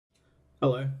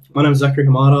Hello, my name is Zachary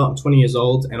Hamada. I'm 20 years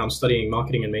old and I'm studying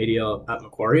marketing and media at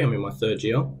Macquarie. I'm in my third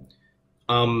year.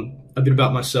 A bit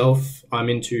about myself. I'm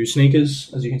into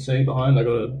sneakers, as you can see behind. I got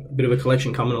a bit of a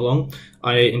collection coming along.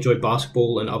 I enjoy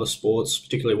basketball and other sports,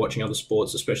 particularly watching other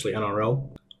sports, especially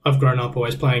NRL. I've grown up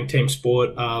always playing team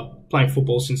sport, playing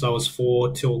football since I was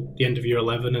 4 till the end of year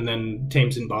 11, and then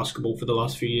teams in basketball for the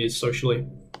last few years socially.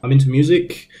 I'm into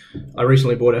music. I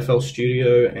recently bought FL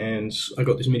Studio and I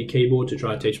got this MIDI keyboard to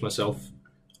try and teach myself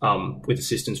with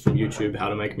assistance from YouTube how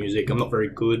to make music. I'm not very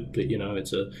good, but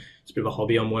it's a bit of a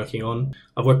hobby I'm working on.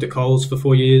 I've worked at Coles for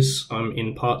 4 years. I'm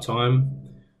in part-time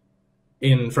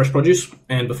in fresh produce,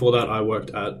 and before that I worked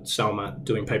at Salmat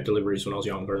doing paper deliveries when I was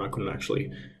younger and I couldn't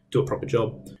actually do a proper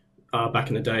job. Back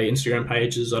in the day, Instagram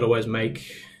pages, I'd always make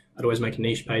a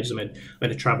niche page. I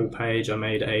made a travel page, I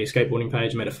made a skateboarding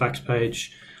page, I made a facts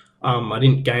page. I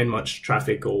didn't gain much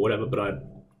traffic or whatever, but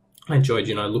I enjoyed,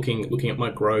 looking at my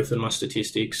growth and my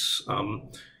statistics.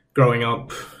 Growing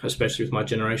up, especially with my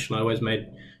generation, I always made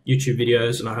YouTube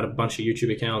videos and I had a bunch of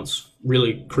YouTube accounts.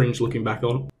 Really cringe looking back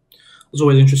on. I was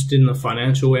always interested in the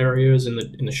financial areas, in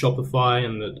the Shopify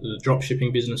and the drop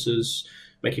shipping businesses,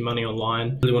 making money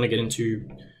online. I really want to get into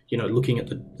looking at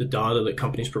the data that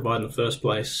companies provide in the first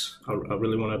place. I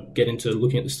really want to get into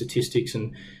looking at the statistics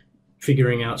and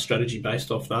figuring out strategy based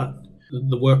off that.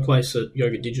 The workplace at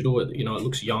Yoghurt Digital, it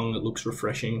looks young, it looks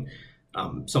refreshing,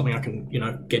 something I can,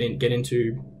 get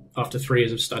into after 3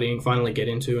 years of studying, finally get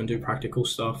into and do practical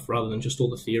stuff rather than just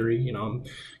all the theory. I'm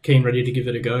keen, ready to give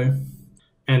it a go.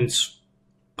 And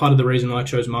part of the reason I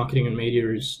chose marketing and media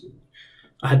is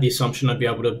I had the assumption I'd be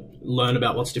able to learn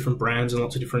about lots of different brands and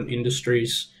lots of different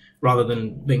industries rather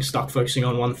than being stuck focusing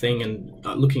on one thing. And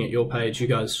looking at your page, you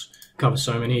guys cover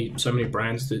so many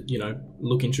brands that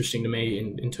look interesting to me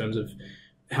in terms of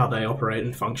how they operate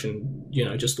and function.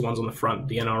 Just the ones on the front,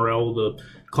 the NRL, the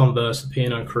Converse, the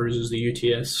P&O Cruises, the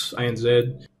UTS,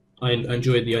 ANZ. I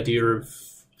enjoyed the idea of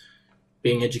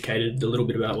being educated a little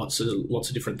bit about lots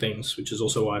of different things, which is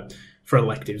also why for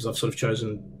electives I've sort of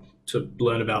chosen to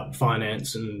learn about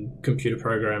finance and computer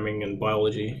programming and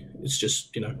biology. It's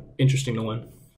just interesting to learn.